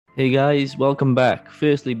Hey guys, welcome back.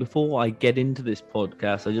 Firstly, before I get into this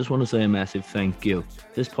podcast, I just want to say a massive thank you.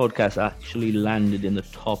 This podcast actually landed in the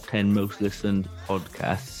top 10 most listened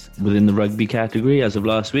podcasts within the rugby category as of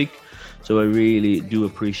last week. So I really do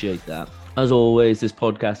appreciate that. As always, this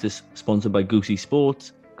podcast is sponsored by Goosey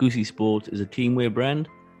Sports. Goosey Sports is a teamwear brand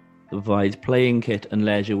that provides playing kit and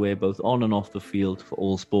leisure wear both on and off the field for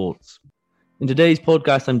all sports. In today's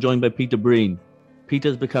podcast, I'm joined by Peter Breen.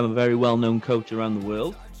 Peter's become a very well-known coach around the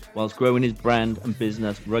world, whilst growing his brand and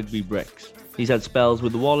business, Rugby Bricks. He's had spells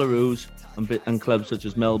with the Wallaroos and clubs such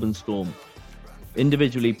as Melbourne Storm.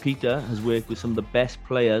 Individually, Peter has worked with some of the best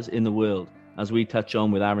players in the world, as we touch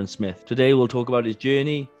on with Aaron Smith. Today, we'll talk about his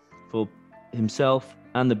journey for himself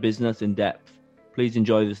and the business in depth. Please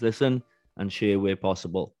enjoy this listen and share where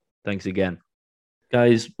possible. Thanks again.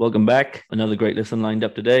 Guys, welcome back. Another great listen lined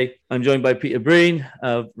up today. I'm joined by Peter Breen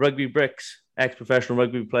of Rugby Bricks, ex-professional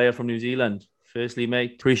rugby player from New Zealand. Firstly,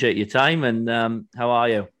 mate, appreciate your time and how are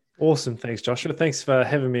you? Awesome. Thanks, Joshua. Thanks for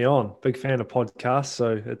having me on. Big fan of podcasts,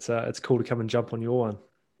 so it's cool to come and jump on your one.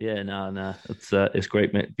 Yeah, no. It's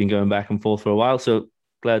great, mate. Been going back and forth for a while, so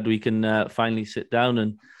glad we can finally sit down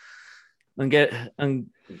and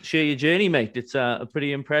share your journey, mate. It's a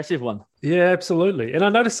pretty impressive one. Yeah, absolutely. And I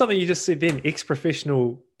noticed something you just said then,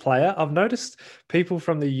 ex-professional player. I've noticed people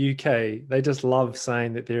from the UK, they just love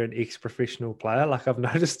saying that they're an ex-professional player. Like I've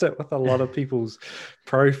noticed it with a lot of people's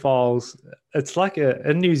profiles. It's like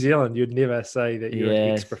in New Zealand, you'd never say that you're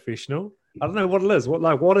an ex-professional. I don't know what it is.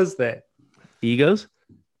 What is that? Egos?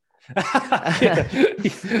 yeah,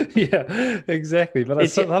 exactly. But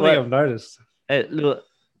it's something I've noticed. Look,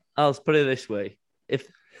 I'll put it this way. If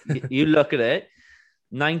you look at it,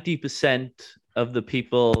 90% of the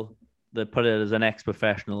people that put it as an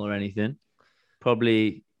ex-professional or anything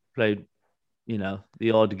probably played,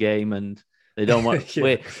 the odd game, and they don't want.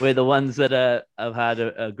 yeah. we're the ones that have had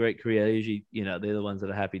a great career. Usually, they're the ones that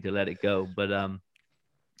are happy to let it go. But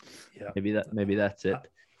maybe that's it.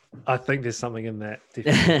 I think there's something in that.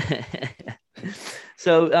 Definitely.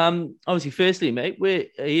 So, obviously, firstly, mate, where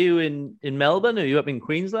are you in Melbourne? Are you up in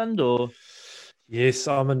Queensland or? Yes,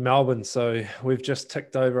 I'm in Melbourne. So we've just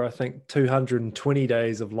ticked over, I think, 220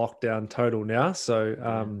 days of lockdown total now.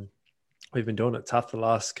 So we've been doing it tough the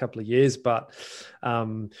last couple of years, but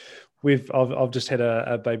I've just had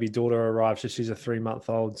a baby daughter arrive. So she's a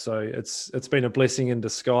 3-month-old. So it's been a blessing in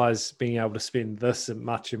disguise being able to spend this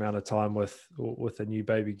much amount of time with a new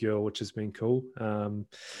baby girl, which has been cool.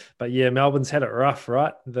 But yeah, Melbourne's had it rough,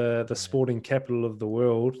 right? The sporting capital of the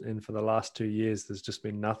world, and for the last 2 years, there's just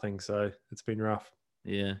been nothing. So it's been rough.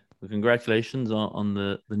 Yeah. Well, congratulations on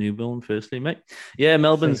the newborn, firstly, mate. Yeah,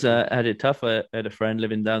 Melbourne's had it tough. I had a friend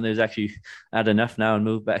living down there who's actually had enough now and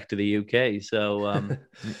moved back to the UK. So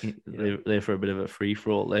they're for a bit of a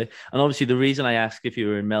free-for-all there. And obviously, the reason I ask if you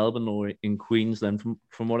were in Melbourne or in Queensland,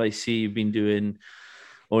 from what I see, you've been doing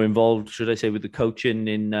or involved, should I say, with the coaching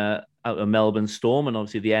in out of Melbourne Storm, and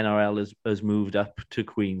obviously the NRL has moved up to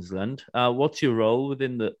Queensland. What's your role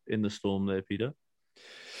within the Storm there, Peter?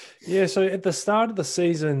 Yeah, so at the start of the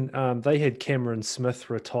season, they had Cameron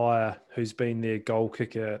Smith retire, who's been their goal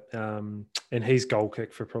kicker, and he's goal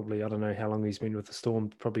kicked for probably, I don't know how long he's been with the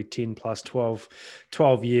Storm, probably 10 plus 12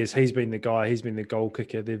 years. He's been the guy, he's been the goal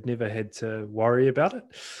kicker. They've never had to worry about it.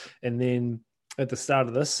 And then at the start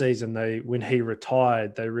of this season, when he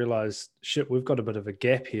retired, they realized, shit, we've got a bit of a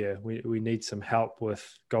gap here. We need some help with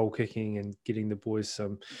goal kicking and getting the boys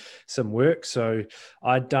some work. So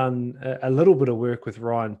I'd done a little bit of work with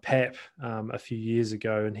Ryan Papp a few years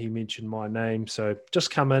ago, and he mentioned my name. So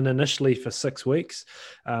just come in initially for 6 weeks,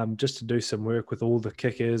 just to do some work with all the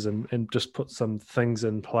kickers and just put some things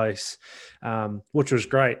in place, which was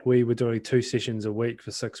great. We were doing 2 sessions a week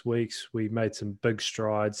for 6 weeks. We made some big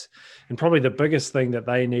strides, and probably the biggest thing that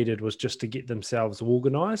they needed was just to get themselves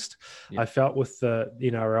organized. Yeah. I felt with the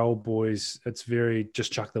NRL boys, it's very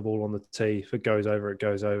just chuck the ball on the tee. If it goes over, it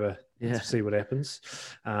goes over. Yeah. See what happens.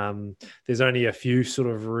 There's only a few sort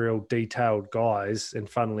of real detailed guys, and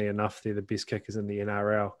funnily enough, they're the best kickers in the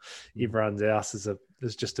NRL. Everyone else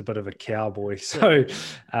is just a bit of a cowboy. So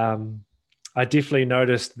I definitely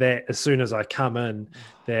noticed that as soon as I come in,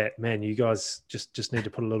 that, man, you guys just need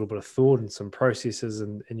to put a little bit of thought and some processes,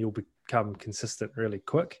 and you'll become consistent really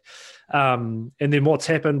quick. And then what's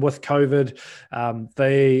happened with COVID,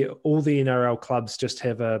 all the NRL clubs just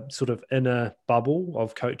have a sort of inner bubble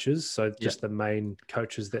of coaches. So just the main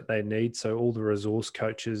coaches that they need. So all the resource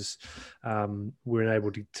coaches weren't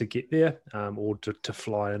able to get there or to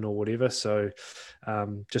fly in or whatever. So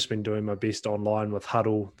just been doing my best online with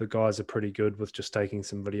Huddle. The guys are pretty good with just taking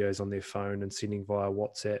some videos on their phone and sending via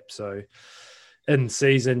WhatsApp. So in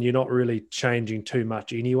season, you're not really changing too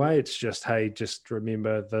much anyway. It's just, hey, just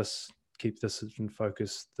remember this, keep this in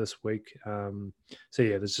focus this week. So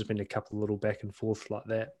yeah, there's just been a couple of little back and forth like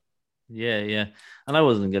that. Yeah. And I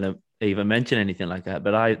wasn't going to even mention anything like that,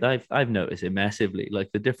 but I've noticed it massively.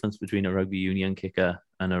 Like the difference between a rugby union kicker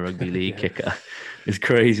and a rugby league kicker is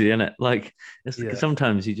crazy, isn't it? Like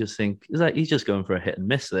sometimes you just think, is that he's just going for a hit and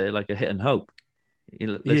miss there, like a hit and hope.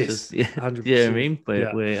 Yes, 100%. Yeah, I mean,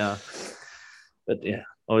 but yeah,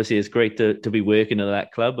 obviously it's great to be working at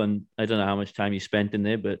that club, and I don't know how much time you spent in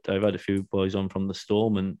there, but I've had a few boys on from the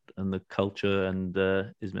Storm, and the culture and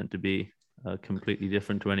is meant to be completely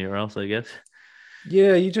different to anywhere else, I guess.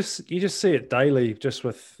 Yeah, you just see it daily, just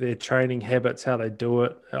with their training habits, how they do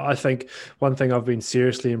it. I think one thing I've been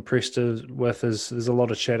seriously impressed with is there's a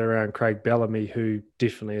lot of chat around Craig Bellamy, who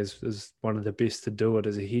definitely is one of the best to do it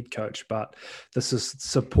as a head coach. But this is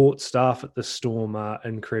support staff at the Storm are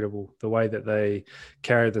incredible. The way that they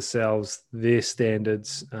carry themselves, their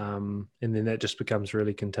standards, and then that just becomes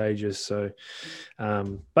really contagious. So,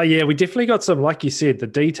 but yeah, we definitely got some, like you said, the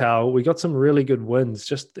detail. We got some really good wins.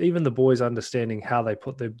 Just even the boys understanding how they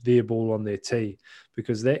put their ball on their tee,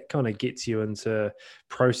 because that kind of gets you into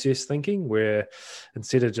process thinking, where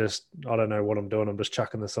instead of just, I don't know what I'm doing, I'm just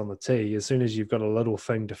chucking this on the tee. As soon as you've got a little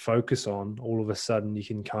thing to focus on, all of a sudden you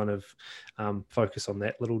can kind of focus on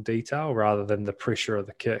that little detail rather than the pressure of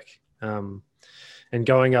the kick. And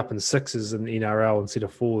going up in sixes in the NRL instead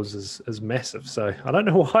of fours is massive. So I don't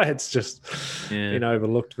know why it's just been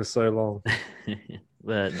overlooked for so long.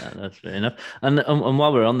 But no, that's fair enough. And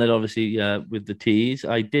while we're on that, obviously, with the tees,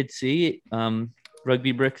 I did see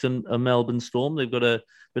Rugby Bricks and Melbourne Storm. They've got a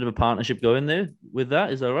bit of a partnership going there with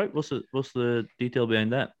that. Is that right? What's the detail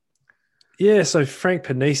behind that? Yeah, so Frank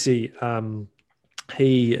Panisi,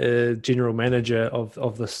 he general manager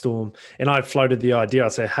of the Storm, and I floated the idea. I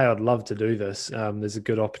say, hey, I'd love to do this. There's a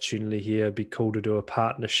good opportunity here. It'd be cool to do a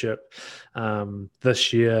partnership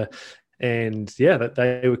this year. And yeah, that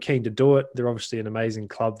they were keen to do it. They're obviously an amazing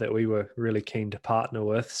club that we were really keen to partner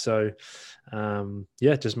with. So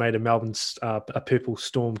just made a Melbourne a purple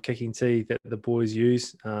Storm kicking tee that the boys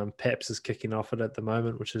use. Paps is kicking off it at the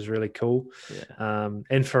moment, which is really cool. Yeah.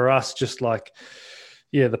 And for us, just like,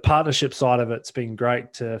 the partnership side of it's been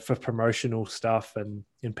great for promotional stuff, and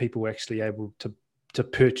people actually able to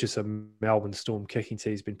purchase a Melbourne Storm kicking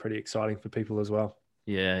tee has been pretty exciting for people as well.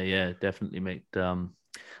 Yeah, definitely, mate.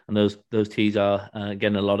 And those tees are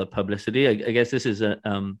getting a lot of publicity. I guess this is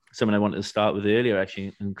something I wanted to start with earlier,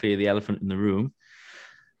 actually, and clear the elephant in the room.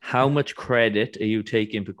 How much credit are you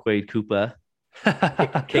taking for Quade Cooper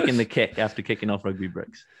kicking the kick after kicking off Rugby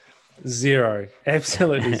Bricks? Zero,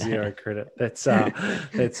 absolutely zero credit. That's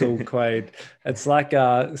all Quade. It's like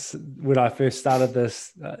when I first started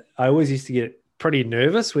this, I always used to get pretty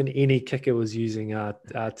nervous when any kicker was using our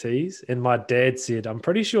tees. And my dad said, I'm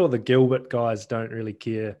pretty sure the Gilbert guys don't really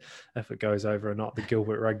care if it goes over or not. The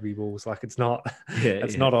Gilbert rugby balls, like it's not,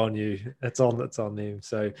 not on you. It's on them.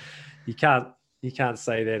 So you can't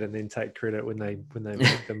say that and then take credit when they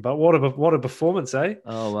make them. But what a performance, eh?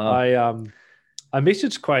 Oh wow. I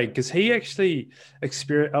messaged Quade because he actually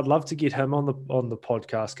I'd love to get him on the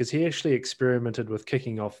podcast, because he actually experimented with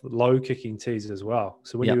kicking off low kicking tees as well.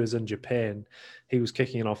 So when he was in Japan, he was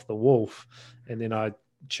kicking it off the Wolf, and then I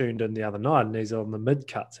tuned in the other night and he's on the mid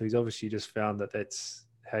cut. So he's obviously just found that's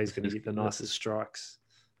how he's going to get the nicest strikes.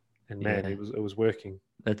 And man, it was working.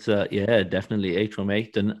 That's definitely 8 from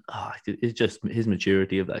 8, and it's just his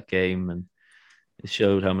maturity of that game, and it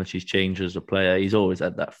showed how much he's changed as a player. He's always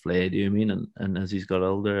had that flair, do you mean? And as he's got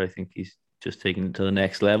older, I think he's just taken it to the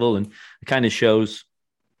next level. And it kind of shows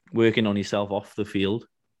working on himself off the field,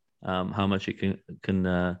 how much it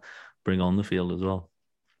can bring on the field as well.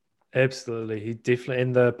 Absolutely. He definitely,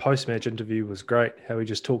 and the post-match interview was great, how he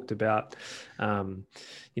just talked about,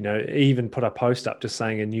 he even put a post up just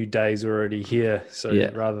saying a new day's already here. So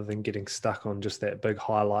rather than getting stuck on just that big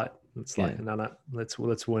highlight, it's like, no, let's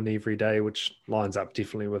win every day, which lines up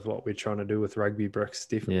definitely with what we're trying to do with Rugby Bricks.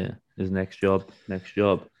 Definitely. Yeah, his next job.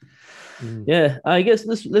 Yeah, I guess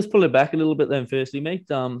let's pull it back a little bit then. Firstly, mate,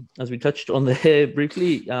 as we touched on there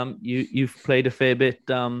briefly, you've played a fair bit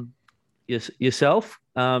yourself.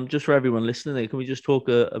 Just for everyone listening, there, can we just talk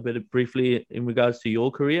a bit briefly in regards to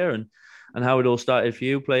your career and how it all started for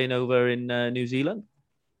you playing over in New Zealand?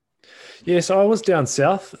 Yeah, so I was down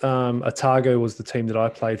south. Otago was the team that I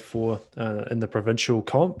played for in the provincial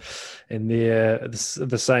comp, and they're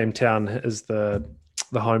the same town as the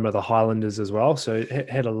home of the Highlanders as well. So it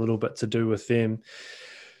had a little bit to do with them.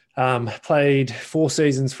 Played 4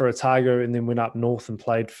 seasons for Otago and then went up north and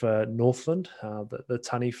played for Northland, the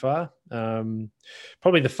Taniwha.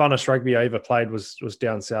 Probably the funnest rugby I ever played was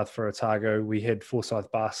down south for Otago. We had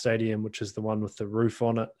Forsyth Bar Stadium, which is the one with the roof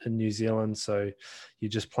on it in New Zealand. So you're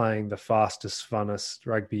just playing the fastest, funnest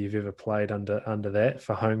rugby you've ever played under that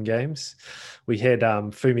for home games. We had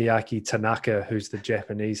Fumiaki Tanaka, who's the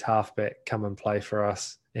Japanese halfback, come and play for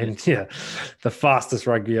us. And yeah, the fastest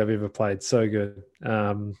rugby I've ever played. So good.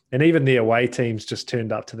 And even the away teams just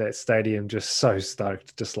turned up to that stadium just so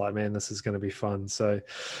stoked, just like, man, this is going to be fun. So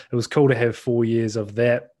it was cool to have 4 years of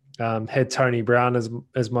that. Had Tony Brown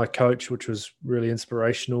as my coach, which was really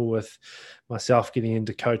inspirational with myself getting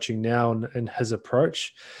into coaching now and his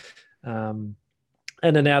approach.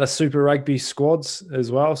 In and out of Super Rugby squads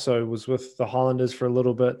as well. So was with the Highlanders for a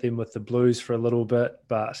little bit, then with the Blues for a little bit,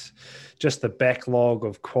 but just the backlog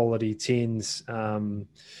of quality 10s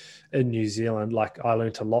in New Zealand, like I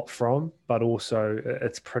learned a lot from, but also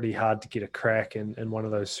it's pretty hard to get a crack in one of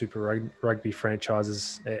those Super Rugby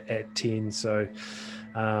franchises at 10. So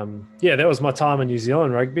that was my time in New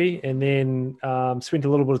Zealand rugby, and then spent a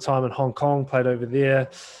little bit of time in Hong Kong, played over there,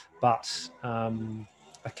 but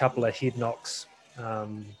a couple of head knocks.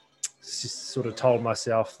 Sort of told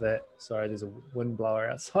myself that, sorry, there's a wind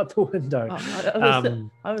blower outside the window.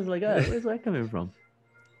 I was like, oh, where's that coming from?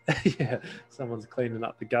 Yeah, someone's cleaning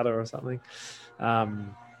up the gutter or something.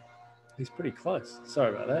 He's pretty close.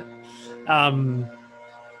 Sorry about that.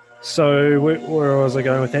 So where was I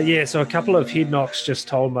going with that? Yeah, so a couple of head knocks just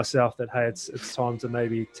told myself that, hey, it's time to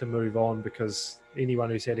move on, because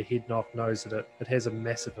anyone who's had a head knock knows that it has a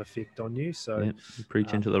massive effect on you. So you're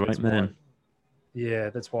preaching to the right man. Yeah,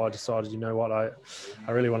 that's why I decided, you know what, I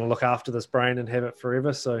really want to look after this brain and have it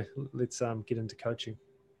forever. So let's get into coaching.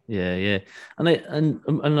 Yeah, and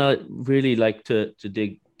I really like to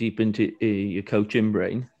dig deep into your coaching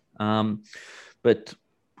brain. But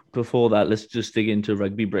before that, let's just dig into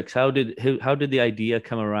Rugby Bricks. How did the idea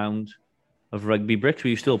come around of Rugby Bricks? Were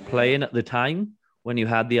you still playing at the time when you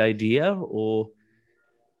had the idea, or?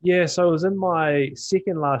 Yeah, so I was in my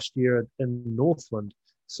second last year in Northland.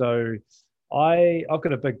 So I've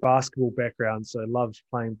got a big basketball background, so I loved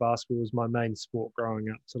playing basketball. It was my main sport growing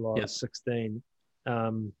up till I was 16.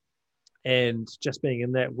 And just being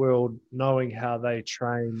in that world, knowing how they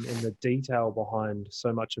train and the detail behind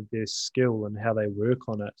so much of their skill and how they work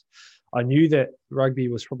on it, I knew that rugby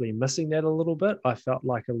was probably missing that a little bit. I felt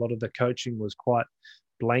like a lot of the coaching was quite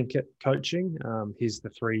blanket coaching. Here's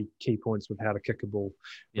the 3 key points with how to kick a ball,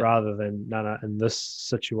 rather than no, in this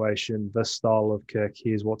situation, this style of kick,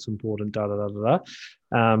 here's what's important,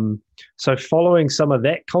 So following some of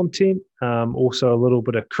that content, also a little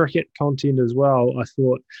bit of cricket content as well, I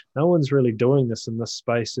thought no one's really doing this in this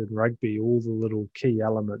space in rugby, all the little key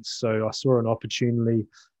elements. So I saw an opportunity,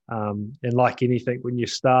 and like anything, when you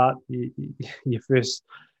start, your first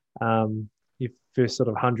sort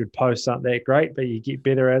of 100 posts aren't that great, but you get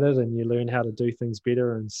better at it and you learn how to do things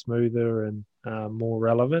better and smoother and more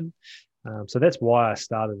relevant. So that's why I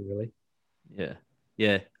started, really. Yeah.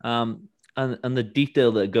 And the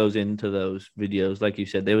detail that goes into those videos, like you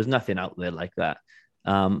said, there was nothing out there like that.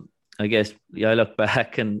 I guess I look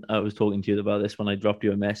back, and I was talking to you about this when I dropped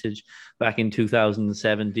you a message back in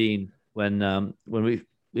 2017 when that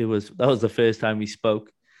was the first time we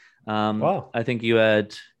spoke. Wow. I think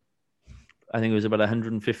it was about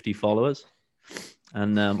 150 followers.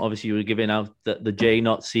 And obviously you were giving out the J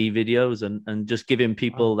not C videos and just giving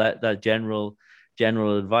people that general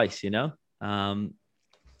advice,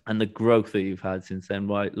 and the growth that you've had since then.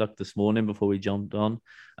 Well, I looked this morning before we jumped on,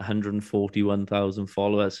 141,000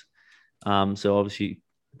 followers. So obviously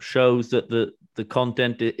shows that the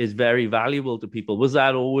content is very valuable to people. Was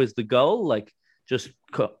that always the goal? Like just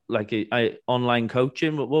online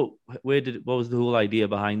coaching? What was the whole idea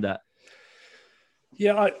behind that?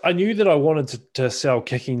 Yeah, I knew that I wanted to sell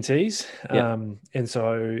kicking tees. And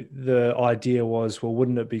so the idea was, well,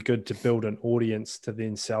 wouldn't it be good to build an audience to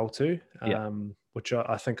then sell to? Which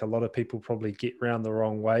I think a lot of people probably get around the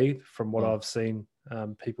wrong way from what I've seen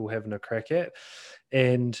people having a crack at.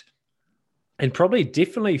 And probably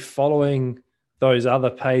definitely following those other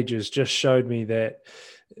pages just showed me that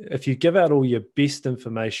if you give out all your best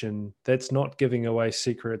information, that's not giving away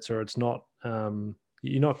secrets, or it's not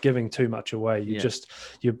you're not giving too much away.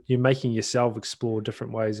 You're making yourself explore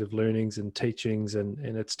different ways of learnings and teachings, and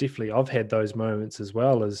it's definitely, I've had those moments as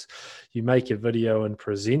well. As you make a video and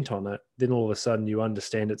present on it, then all of a sudden you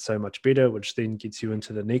understand it so much better, which then gets you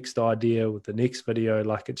into the next idea with the next video.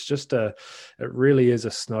 Like it's just it really is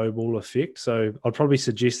a snowball effect. So I'd probably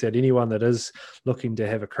suggest that anyone that is looking to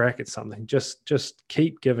have a crack at something, just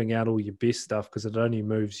keep giving out all your best stuff, because it only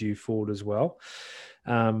moves you forward as well.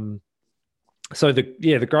 So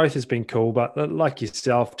the growth has been cool, but like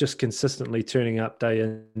yourself, just consistently turning up day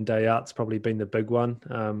in, day out has probably been the big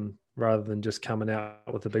one, rather than just coming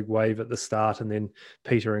out with a big wave at the start and then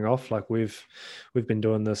petering off. Like we've been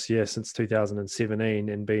doing this since 2017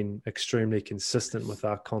 and been extremely consistent with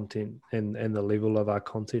our content and the level of our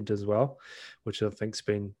content as well, which I think's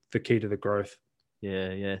been the key to the growth.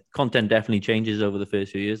 Yeah. Content definitely changes over the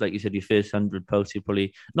first few years. Like you said, your first 100 posts, you're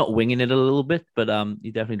probably not winging it a little bit, but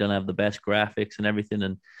you definitely don't have the best graphics and everything.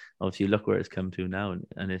 And obviously, look where it's come to now,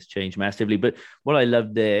 and it's changed massively. But what I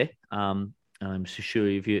love there, and I'm so sure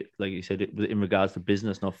if you, like you said, in regards to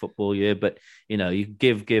business, not football, but you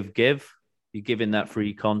give. You're giving that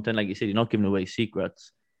free content, like you said. You're not giving away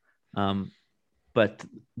secrets. But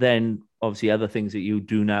then obviously other things that you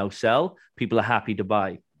do now sell, people are happy to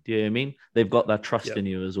buy. Do you know what I mean? They've got that trust in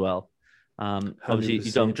you as well. Obviously,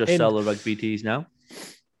 you don't just sell the rugby tees now.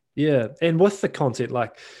 Yeah, and with the content,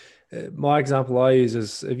 like my example I use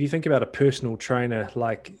is, if you think about a personal trainer,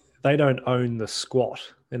 like they don't own the squat,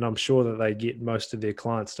 and I'm sure that they get most of their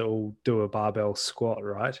clients to all do a barbell squat,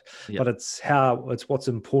 right? Yep. But it's what's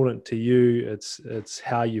important to you. It's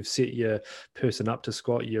how you've set your person up to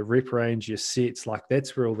squat, your rep range, your sets. Like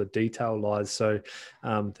that's where all the detail lies. So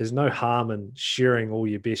there's no harm in sharing all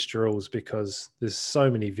your best drills, because there's so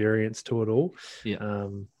many variants to it all. Yeah.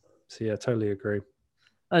 So yeah, I totally agree.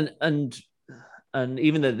 And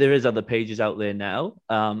even though there is other pages out there now,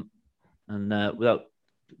 without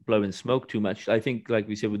blowing smoke too much, I think, like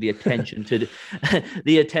we said, with the attention to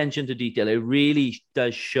the attention to detail, it really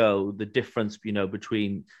does show the difference,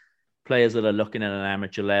 between players that are looking at an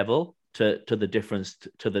amateur level to the difference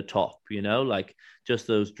to the top. Like just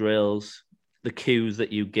those drills, the cues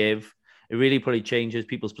that you give, it really probably changes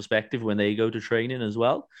people's perspective when they go to training as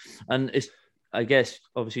well. And it's, I guess,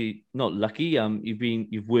 obviously not lucky.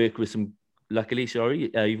 You've worked with some. Luckily,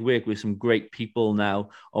 you've worked with some great people now,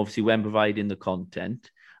 obviously, when providing the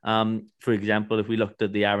content. For example, if we looked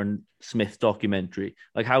at the Aaron Smith documentary,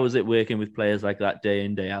 like how was it working with players like that day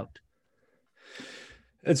in, day out?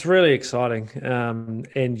 It's really exciting,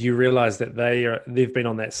 and you realize that they've been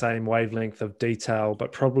on that same wavelength of detail,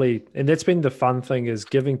 but probably, and that's been the fun thing, is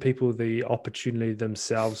giving people the opportunity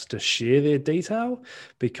themselves to share their detail,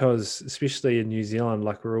 because especially in New Zealand,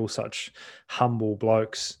 like we're all such humble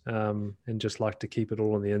blokes, and just like to keep it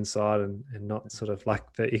all on the inside and not sort of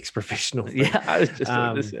like the ex-professional thing. Yeah, I was just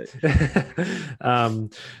going to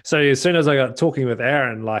say. So as soon as I got talking with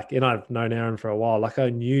Aaron, and I've known Aaron for a while, like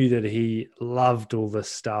I knew that he loved all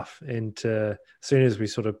this stuff, and as soon as we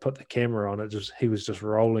sort of put the camera on it, he was just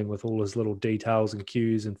rolling with all his little details and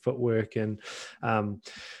cues and footwork. And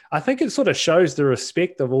I think it sort of shows the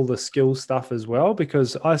respect of all the skill stuff as well,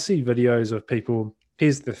 because I see videos of people,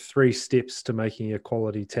 here's the 3 steps to making a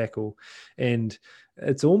quality tackle, and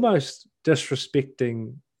it's almost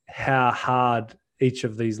disrespecting how hard each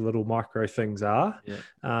of these little micro things are. Yeah.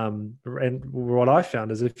 And what I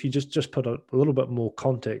found is, if you just put a little bit more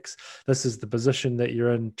context, this is the position that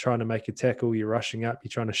you're in trying to make a tackle, you're rushing up,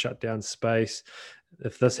 you're trying to shut down space.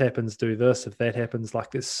 If this happens, do this. If that happens,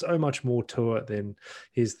 like there's so much more to it than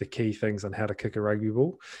here's the key things on how to kick a rugby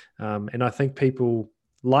ball. And I think people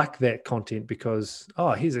like that content because,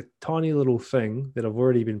 here's a tiny little thing that I've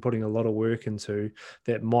already been putting a lot of work into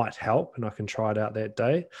that might help, and I can try it out that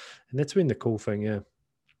day. And that's been the cool thing. Yeah.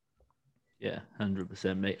 Yeah,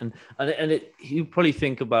 100%, mate. And you probably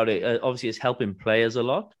think about it, obviously it's helping players a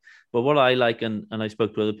lot, but what I like, and I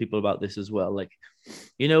spoke to other people about this as well, like,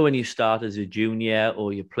 when you start as a junior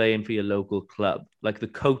or you're playing for your local club, like the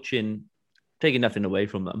coaching, taking nothing away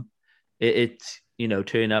from them, it's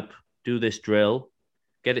turn up, do this drill,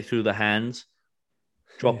 get it through the hands,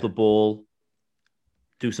 drop the ball,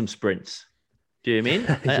 do some sprints. Do you know what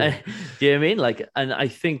I mean? Do you know what I mean? Like, and I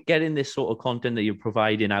think getting this sort of content that you're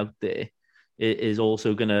providing out there is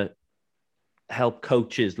also going to help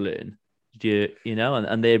coaches learn.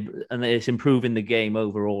 And it's improving the game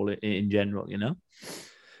overall in general.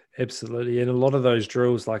 Absolutely, and a lot of those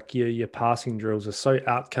drills, like your passing drills, are so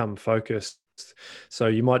outcome focused. So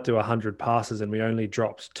you might do 100 passes and we only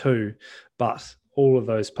dropped 2, but all of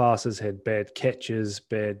those passes had bad catches,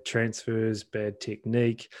 bad transfers, bad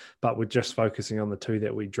technique, but we're just focusing on the two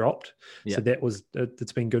that we dropped. Yeah. So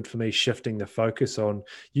it's been good for me shifting the focus on,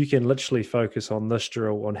 you can literally focus on this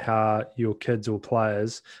drill on how your kids or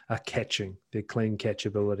players are catching, their clean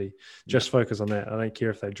catchability. Just focus on that. I don't care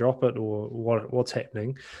if they drop it or what's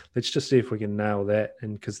happening. Let's just see if we can nail that.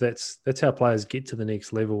 And because that's how players get to the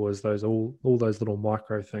next level, is those all those little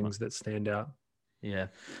micro things that stand out. Yeah.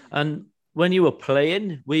 And when you were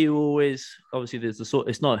playing, were you always, obviously there's the sort,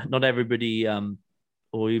 it's not everybody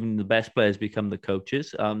or even the best players become the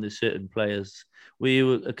coaches. There's certain players. Were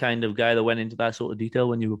you a kind of guy that went into that sort of detail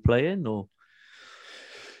when you were playing, or?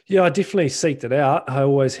 Yeah, I definitely seeked it out. I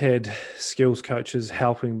always had skills coaches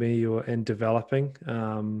helping me and developing.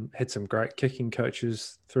 Had some great kicking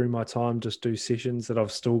coaches through my time, just do sessions that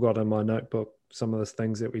I've still got in my notebook, some of the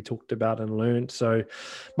things that we talked about and learned. So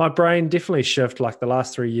my brain definitely shifted. Like the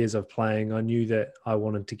last 3 years of playing, I knew that I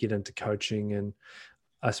wanted to get into coaching, and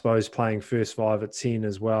I suppose playing first five at 10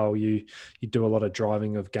 as well, you do a lot of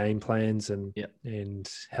driving of game plans and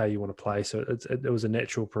how you want to play. So it was a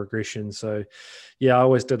natural progression. So yeah, I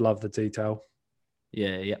always did love the detail.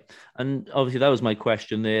 Yeah. And obviously that was my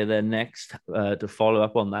question there. Then next, to follow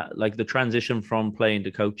up on that, like the transition from playing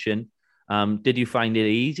to coaching, did you find it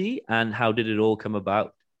easy, and how did it all come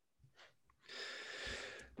about?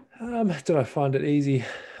 Did I find it easy?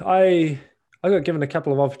 I got given a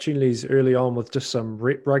couple of opportunities early on with just some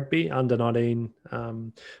rep rugby, under 19,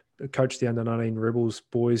 coached the under 19 Rebels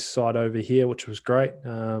boys side over here, which was great.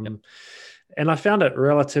 And I found it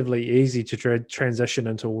relatively easy to transition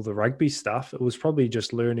into all the rugby stuff. It was probably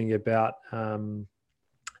just learning about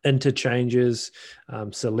interchanges,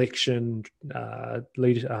 selection,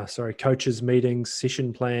 coaches meetings,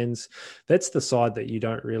 session plans. That's the side that you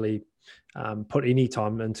don't really put any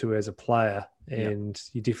time into as a player, and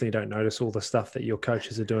you definitely don't notice all the stuff that your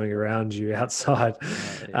coaches are doing around you outside.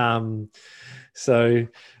 So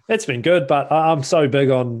that's been good, but I'm so big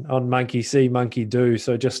on monkey see, monkey do.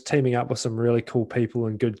 So just teaming up with some really cool people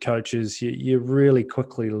and good coaches, you really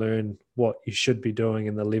quickly learn what you should be doing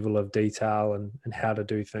and the level of detail and how to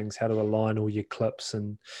do things, how to align all your clips.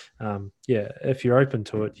 And if you're open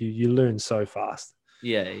to it, you learn so fast.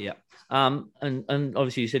 Yeah. And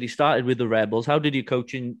obviously you said you started with the Rebels. How did your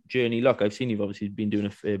coaching journey look? I've seen you've obviously been doing a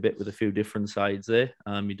fair bit with a few different sides there.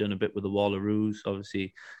 You've done a bit with the Wallaroos,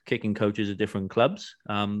 obviously kicking coaches at different clubs.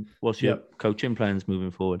 What's your coaching plans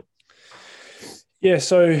moving forward? Yeah,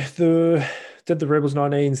 so did the Rebels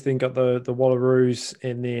 19s, then got the Wallaroos,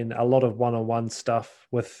 and then a lot of one-on-one stuff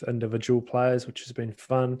with individual players, which has been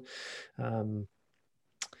fun.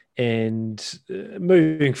 And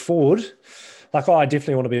moving forward, like I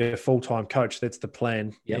definitely want to be a full-time coach. That's the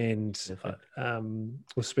plan. And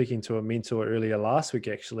was speaking to a mentor earlier last week,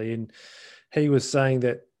 actually, and he was saying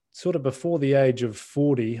that sort of before the age of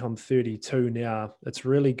 40, I'm 32 now, it's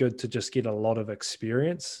really good to just get a lot of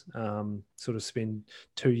experience, sort of spend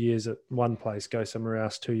 2 years at one place, go somewhere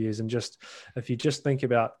else 2 years. And just, if you just think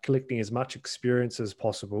about collecting as much experience as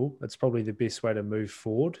possible, it's probably the best way to move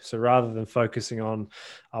forward. So rather than focusing on,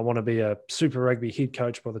 I want to be a Super Rugby head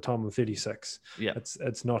coach by the time I'm 36.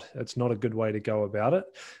 It's not a good way to go about it.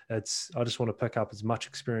 I just want to pick up as much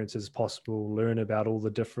experience as possible, learn about all the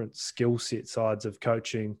different skill set sides of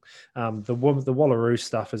coaching. The Wallaroo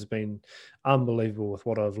stuff has been unbelievable with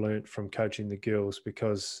what I've learned from coaching the girls,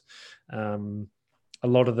 because a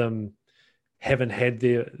lot of them haven't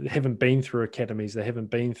been through academies, they haven't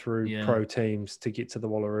been through pro teams to get to the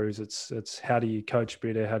Wallaroos. It's how do you coach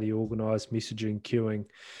better, how do you organise messaging, queuing.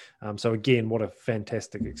 So again, what a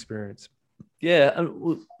fantastic experience. Yeah,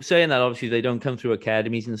 and saying that, obviously they don't come through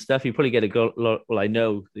academies and stuff. You probably get a lot. Well, I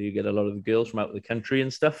know that you get a lot of the girls from out of the country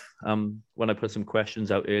and stuff. When I put some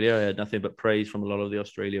questions out earlier, I had nothing but praise from a lot of the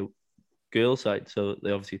Australia girl side. So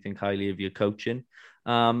they obviously think highly of your coaching.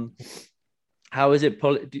 How is it?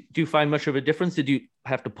 Do you find much of a difference? Did you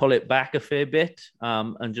have to pull it back a fair bit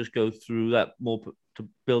and just go through that more to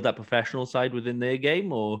build that professional side within their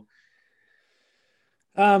game, or?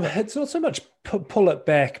 It's not so much pull it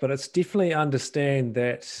back, but it's definitely understand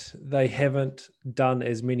that they haven't done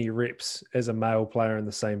as many reps as a male player in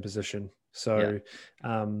the same position. So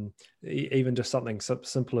even just something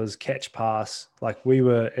simple as catch pass, like we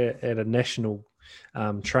were at a national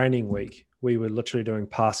training week, we were literally doing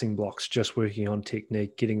passing blocks, just working on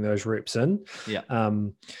technique, getting those reps in.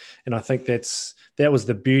 And I think that was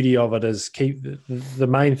the beauty of it, is keep the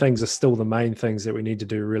main things are still the main things that we need to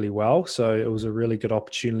do really well. So it was a really good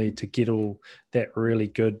opportunity to get all that really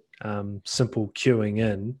good simple queuing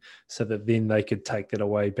in, so that then they could take that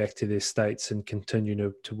away back to their states and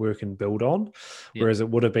continue to work and build on. Yeah. Whereas it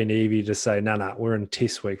would have been easy to say, no, we're in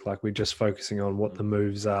test week, like we're just focusing on what the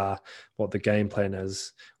moves are, what the game plan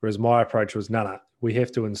is. Whereas my approach was, no, we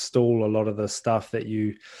have to install a lot of the stuff that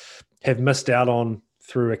you have missed out on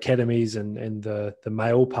through academies and the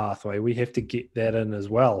male pathway. We have to get that in as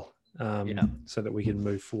well, so that we can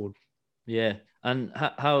move forward. Yeah, and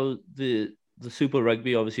how the Super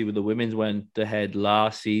Rugby, obviously with the women's, went ahead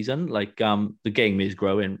last season. Like the game is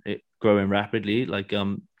growing rapidly. Like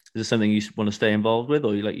is this something you want to stay involved with,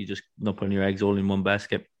 or you just not putting your eggs all in one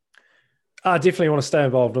basket? I definitely want to stay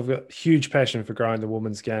involved. I've got huge passion for growing the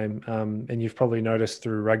women's game. And you've probably noticed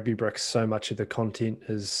through Rugby Bricks, so much of the content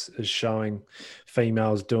is showing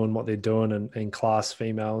females doing what they're doing and class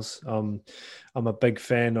females. I'm a big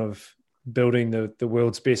fan of building the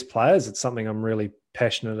world's best players. It's something I'm really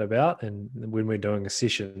passionate about. And when we're doing a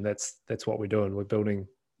session, that's what we're doing. We're building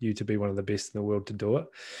you to be one of the best in the world to do it.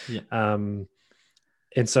 Yeah.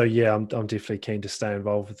 And so, I'm definitely keen to stay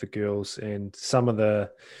involved with the girls. And some of the...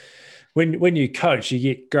 When you coach, you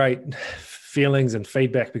get great feelings and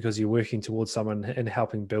feedback because you're working towards someone and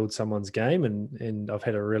helping build someone's game. And I've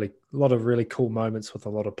had a lot of really cool moments with a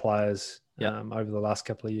lot of players over the last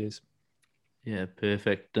couple of years. Yeah,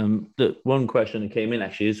 perfect. The one question that came in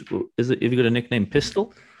actually is have you got a nickname,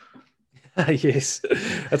 Pistol? Yes.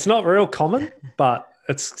 It's not real common, but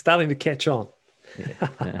it's starting to catch on.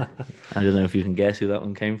 Yeah. I don't know if you can guess who that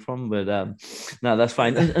one came from, but no, that's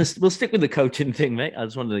fine. And we'll stick with the coaching thing, mate. I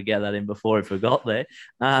just wanted to get that in before I forgot there.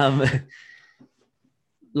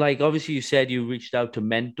 Like obviously you said you reached out to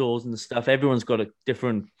mentors and stuff. Everyone's got a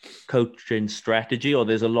different coaching strategy, or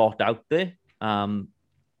there's a lot out there.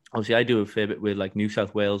 Obviously I do a fair bit with like New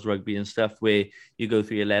South Wales rugby and stuff, where you go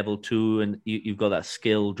through your level 2 and you've got that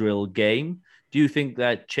skill drill game. Do you think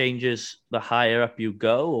that changes the higher up you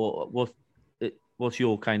go, or what's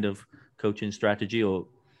your kind of coaching strategy, or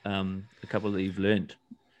a couple that you've learned?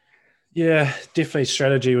 Yeah, definitely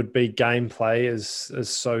strategy would be gameplay is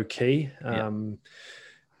so key.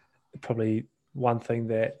 Probably one thing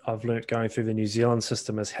that I've learned going through the New Zealand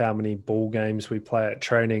system is how many ball games we play at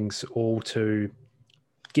trainings, all to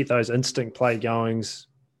get those instinct play goings,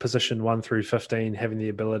 position 1 through 15, having the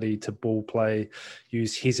ability to ball play,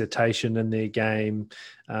 use hesitation in their game,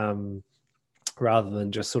 rather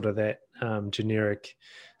than just sort of that generic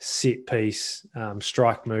set piece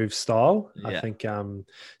strike move style. I think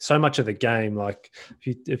so much of the game, like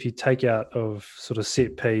if you take out of sort of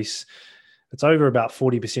set piece, it's over about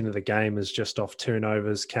 40% of the game is just off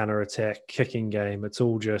turnovers, counter attack, kicking game. It's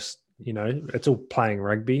all just, it's all playing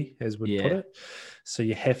rugby, as we'd put it. So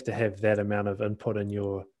you have to have that amount of input in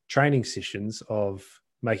your training sessions of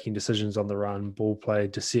making decisions on the run, ball play,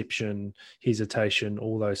 deception, hesitation,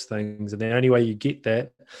 all those things. And the only way you get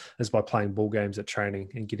that is by playing ball games at training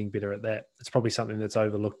and getting better at that. It's probably something that's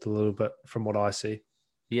overlooked a little bit from what I see.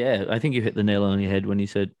 Yeah, I think you hit the nail on your head when you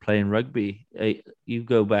said playing rugby. You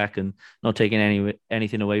go back and not taking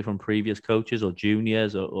anything away from previous coaches or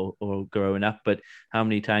juniors or growing up, but how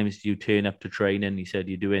many times do you turn up to training? You said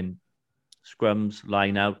you're doing scrums,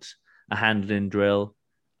 line outs, a handling drill,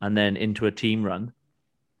 and then into a team run.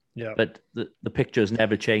 Yeah. But the picture is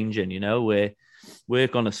never changing, where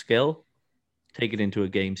work on a skill, take it into a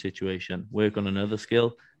game situation. Work on another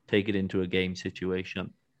skill, take it into a game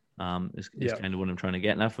situation. Is kind of what I'm trying to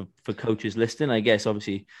get. Now for coaches listening, I guess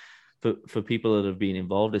obviously for people that have been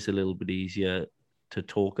involved, it's a little bit easier to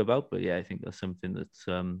talk about. But yeah, I think that's something that's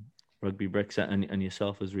Rugby Bricks and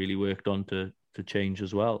yourself has really worked on to change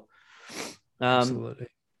as well. Absolutely.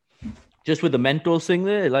 Just with the mentors thing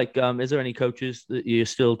there, like, is there any coaches that you're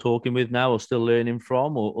still talking with now or still learning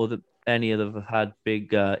from, or that any that have had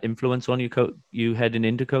big influence on you heading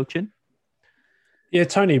into coaching? Yeah,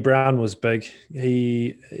 Tony Brown was big.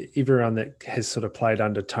 Everyone that has sort of played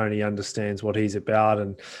under Tony understands what he's about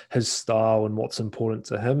and his style and what's important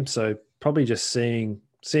to him. So probably just seeing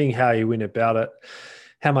how he went about it,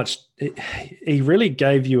 how much he really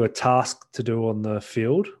gave you a task to do on the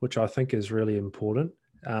field, which I think is really important.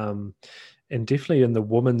 And definitely in the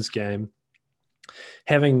women's game,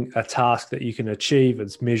 having a task that you can achieve,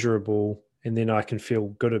 it's measurable, and then I can feel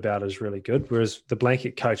good about is really good. Whereas the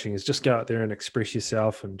blanket coaching is just go out there and express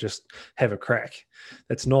yourself and just have a crack.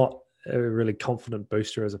 It's not a really confident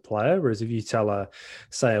booster as a player. Whereas if you tell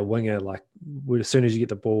say a winger, like as soon as you get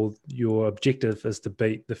the ball, your objective is to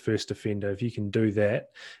beat the first defender. If you can do that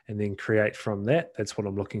and then create from that, that's what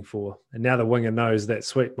I'm looking for. And now the winger knows that,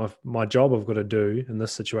 sweet, my job I've got to do in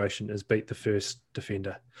this situation is beat the first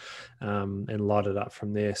defender, and light it up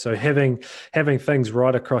from there. So having things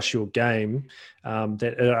right across your game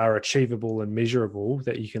that are achievable and measurable,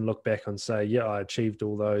 that you can look back and say, yeah, I achieved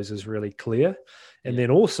all those, is really clear. And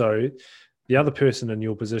then also the other person in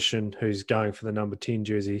your position who's going for the number 10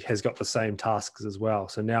 jersey has got the same tasks as well.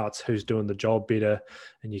 So now it's who's doing the job better,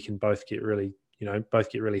 and you can both get really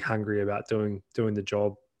hungry about doing the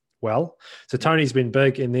job well. So Tony's been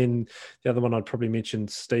big. And then the other one I'd probably mention,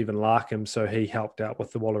 Stephen Larkham. So he helped out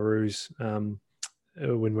with the Wallaroos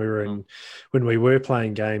when we were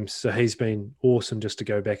playing games. So he's been awesome just to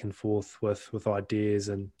go back and forth with ideas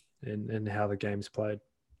and how the game's played.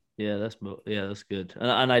 Yeah, that's good,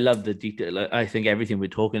 and I love the detail. I think everything we're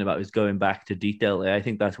talking about is going back to detail. I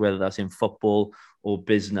think that's whether that's in football or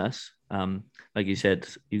business. Like you said,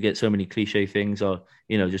 you get so many cliche things, or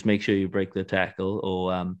just make sure you break the tackle,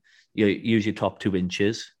 or you use your top 2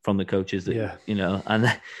 inches from the coaches.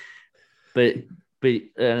 And but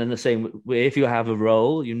in the same way, if you have a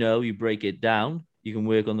role, you break it down. You can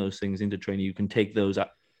work on those things into training. You can take those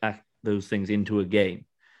things into a game.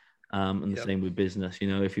 And the same with business,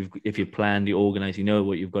 if you planned, you organize,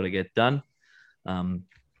 what you've got to get done.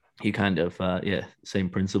 You kind of, same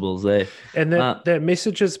principles there. And that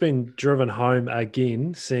message has been driven home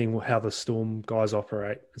again, seeing how the Storm guys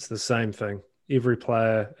operate. It's the same thing. Every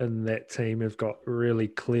player in that team have got really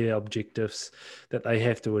clear objectives that they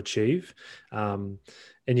have to achieve. And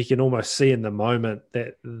you can almost see in the moment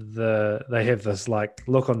that they have this like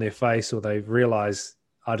look on their face, or they've realized,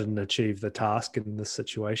 I didn't achieve the task in this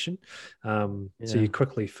situation. So you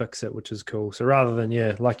quickly fix it, which is cool. So rather than,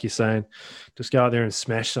 like you're saying, just go out there and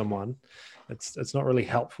smash someone, it's not really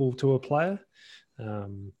helpful to a player.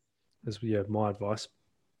 Is my advice.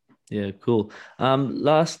 Yeah, cool.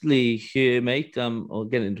 Lastly here, mate, I'll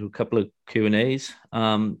get into a couple of Q&As.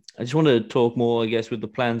 I just want to talk more, I guess, with the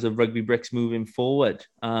plans of Rugby Bricks moving forward.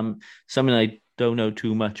 Something I don't know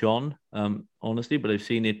too much on, honestly, but I've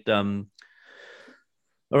seen it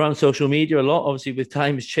around social media a lot. Obviously, with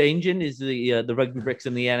times changing, is the Rugby Bricks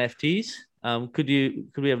and the NFTs. Could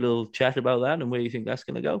we have a little chat about that and where you think that's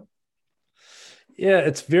going to go? Yeah,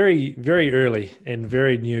 it's very, very early and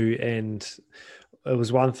very new, and it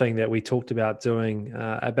was one thing that we talked about doing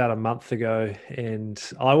about a month ago, and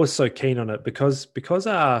I was so keen on it because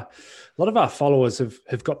a lot of our followers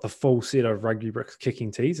have got the full set of Rugby Bricks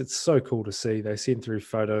kicking tees. It's so cool to see. They send through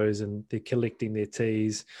photos and they're collecting their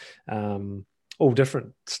tees. All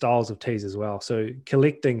different styles of teas as well. So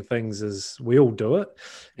collecting things we all do it.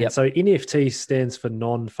 And so NFT stands for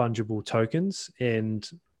non-fungible tokens. And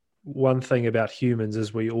one thing about humans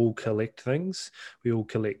is we all collect things. We all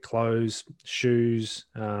collect clothes, shoes.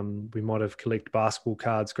 We might have collected basketball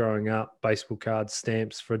cards growing up, baseball cards,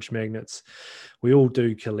 stamps, fridge magnets. We all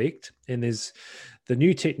do collect. And there's the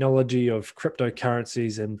new technology of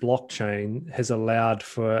cryptocurrencies and blockchain has allowed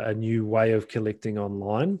for a new way of collecting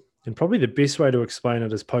online. And probably the best way to explain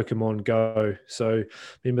it is Pokemon Go. So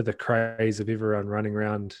remember the craze of everyone running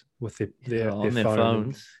around with their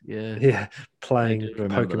phones. Playing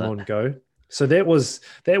Pokemon Go. So that was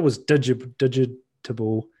digital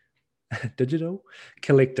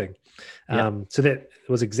collecting. So that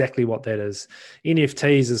was exactly what that is.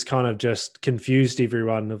 NFTs has kind of just confused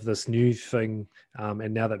everyone of this new thing,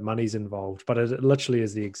 and now that money's involved. But it literally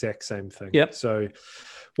is the exact same thing. So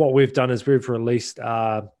what we've done is we've released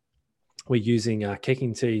we're using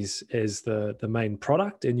kicking tees as the main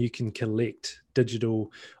product, and you can collect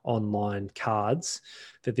digital online cards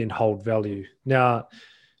that then hold value. Now,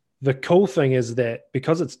 the cool thing is that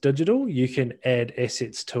because it's digital, you can add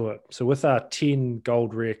assets to it. So with our 10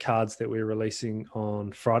 gold rare cards that we're releasing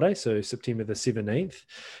on Friday, so September the 17th,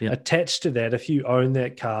 attached to that, if you own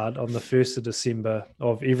that card on the 1st of December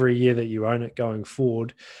of every year that you own it going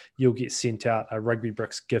forward, you'll get sent out a Rugby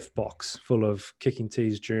Bricks gift box full of kicking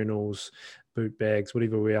tees, journals, boot bags,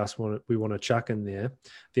 whatever we want to chuck in there.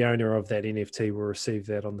 The owner of that NFT will receive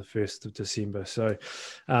that on the 1st of December. So,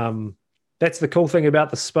 that's the cool thing about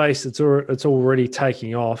the space. It's already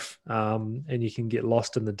taking off, and you can get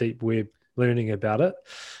lost in the deep web learning about it.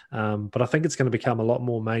 But I think it's going to become a lot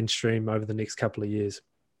more mainstream over the next couple of years.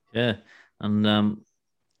 Yeah, and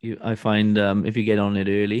I find if you get on it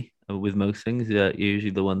early with most things, you're usually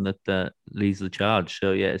the one that leads the charge.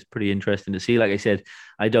 So yeah, it's pretty interesting to see. Like I said,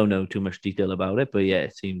 I don't know too much detail about it, but yeah,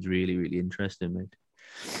 it seems really, really interesting, mate.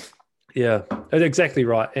 Yeah, exactly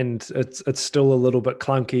right. And it's still a little bit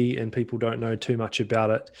clunky and people don't know too much about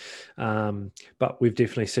it. But we've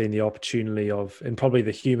definitely seen the opportunity of, and probably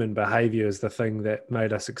the human behavior is the thing that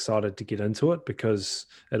made us excited to get into it, because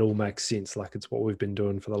it all makes sense. Like, it's what we've been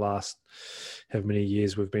doing for the last how many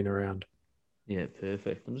years we've been around. Yeah,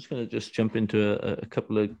 perfect. I'm just going to just jump into a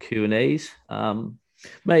couple of Q&As.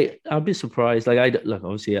 Mate, I'd be surprised. Look,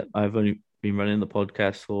 obviously, I've only been running the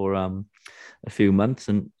podcast for a few months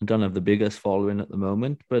and don't have the biggest following at the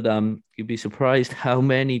moment. But you'd be surprised how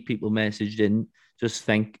many people messaged in just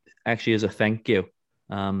actually as a thank you.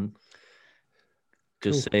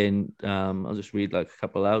 Just Cool. saying, I'll just read like a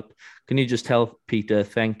couple out. Can you just tell Peter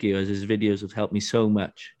thank you, as his videos have helped me so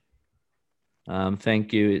much?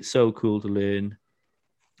 Thank you. It's so cool to learn.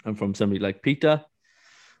 And from somebody like Peter.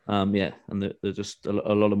 Yeah, and there's just a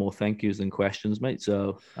lot of more thank yous than questions, mate.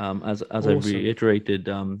 So as Awesome. I've reiterated,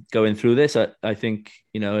 going through this, I think,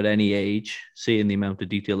 at any age, seeing the amount of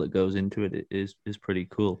detail that goes into it is pretty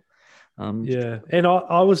cool. Yeah, and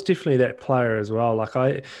I was definitely that player as well. Like,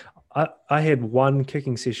 I had one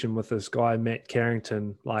kicking session with this guy, Matt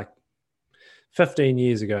Carrington, like 15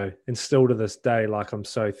 years ago, and still to this day, like, I'm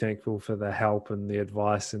so thankful for the help and the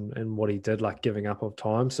advice and what he did, like giving up of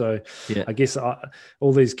time. So Yeah, I guess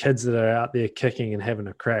all these kids that are out there kicking and having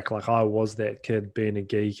a crack, like I was that kid, being a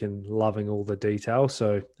geek and loving all the detail.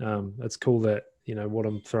 So it's cool that, what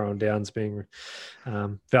I'm throwing down is being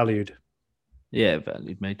valued. yeah,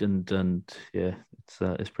 valued, mate, and yeah,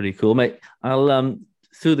 it's pretty cool, mate. I'll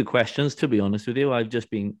through the questions. To be honest with you, I've just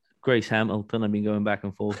been Grace Hamilton. I've been going back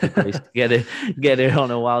and forth with Grace to get her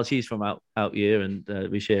on a while. She's from out here, and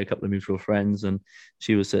we share a couple of mutual friends. And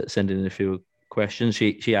she was sending in a few questions.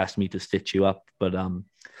 She asked me to stitch you up, but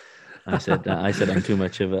I said I'm too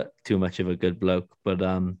much of a good bloke. But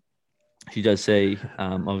she does say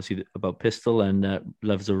obviously about Pistol and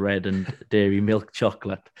loves a red and dairy milk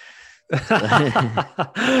chocolate.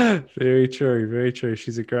 Very true, very true.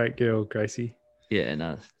 She's a great girl, Gracie. Yeah,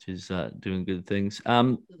 no, she's doing good things.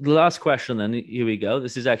 The last question, then, here we go.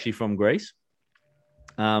 This is actually from Grace.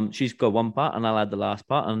 She's got one part, and I'll add the last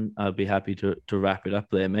part, and I'll be happy to wrap it up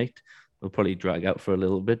there, mate. We'll probably drag out for a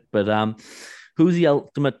little bit, but who's the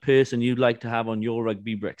ultimate person you'd like to have on your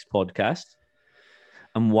Rugby Bricks podcast,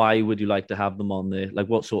 and why would you like to have them on there? Like,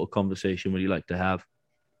 what sort of conversation would you like to have?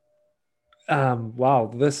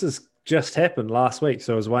 Wow, this has just happened last week.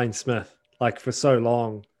 So it was Wayne Smith. Like, for so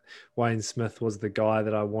long, Wayne Smith was the guy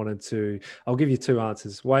that I wanted to. I'll give you two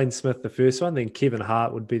answers. Wayne Smith, the first one, then Kevin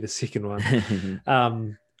Hart would be the second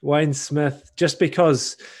one. Wayne Smith, just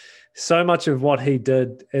because so much of what he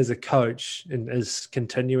did as a coach and is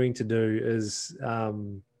continuing to do is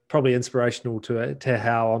probably inspirational to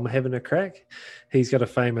how I'm having a crack. He's got a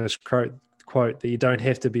famous quote that you don't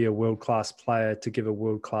have to be a world-class player to give a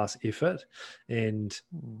world-class effort. And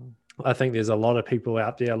I think there's a lot of people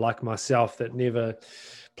out there like myself that never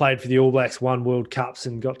played for the All Blacks, won World Cups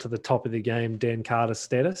and got to the top of the game, Dan Carter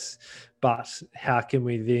status. But how can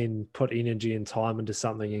we then put energy and time into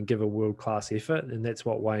something and give a world-class effort? And that's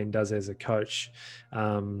what Wayne does as a coach.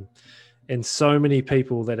 And so many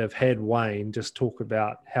people that have had Wayne just talk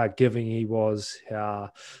about how giving he was,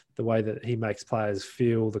 how the way that he makes players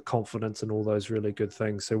feel, the confidence and all those really good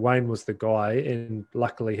things. So Wayne was the guy, and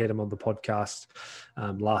luckily had him on the podcast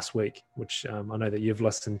last week, which I know that you've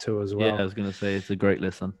listened to as well. Yeah, I was going to say it's a great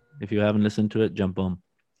listen. If you haven't listened to it, jump on.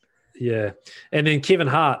 Yeah. And then Kevin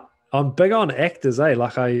Hart, I'm big on actors,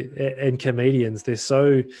 and comedians. They're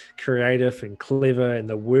so creative and clever, and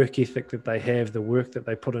the work ethic that they have, the work that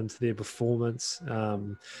they put into their performance,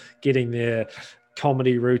 getting their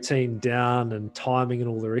comedy routine down and timing and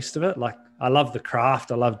all the rest of it. Like, I love the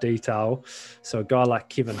craft, I love detail. So a guy like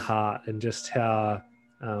Kevin Hart, and just how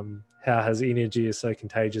his energy is so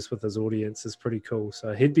contagious with his audience, is pretty cool.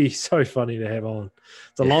 So he'd be so funny to have on.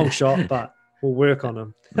 It's a long shot, but we'll work on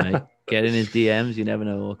him. Mate, get in his DMs. You never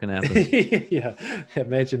know what can happen. Yeah,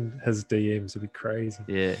 imagine his DMs. It'd be crazy.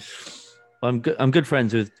 Yeah. Well, I'm good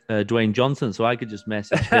friends with Dwayne Johnson, so I could just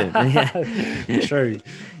message him. True.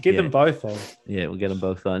 Get them both on. Yeah, we'll get them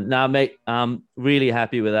both on. Now, mate, I'm really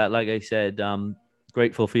happy with that. Like I said,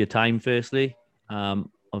 grateful for your time, firstly.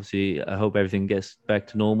 Obviously, I hope everything gets back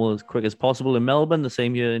to normal as quick as possible in Melbourne, the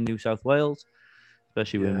same here in New South Wales,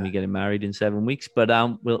 especially when we get married in 7 weeks. But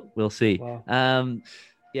we'll see. Wow.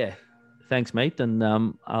 Yeah, thanks, mate. And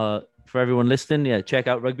for everyone listening, check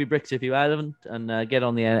out Rugby Bricks if you haven't, and get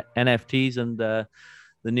on the NFTs and the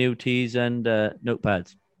new tees and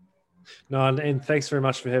notepads. No, and thanks very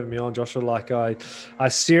much for having me on, Joshua. Like I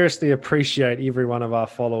seriously appreciate every one of our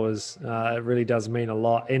followers. It really does mean a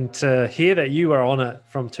lot. And to hear that you were on it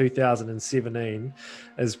from 2017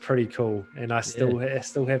 is pretty cool. And I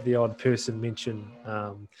still have the odd person mention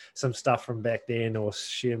some stuff from back then or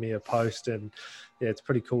share me a post. And yeah, it's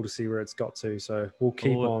pretty cool to see where it's got to. So we'll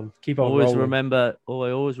keep on always rolling. I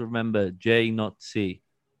always remember J not C.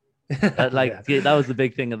 That was the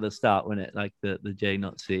big thing at the start, wasn't it? Like the J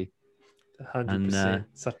not C. 100%.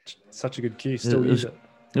 Such a good cue. Still use it.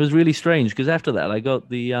 It was really strange because after that I got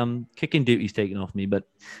the kicking duties taken off me, but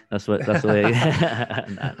that's the way.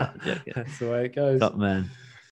 Nah, That's the way it goes. Top man.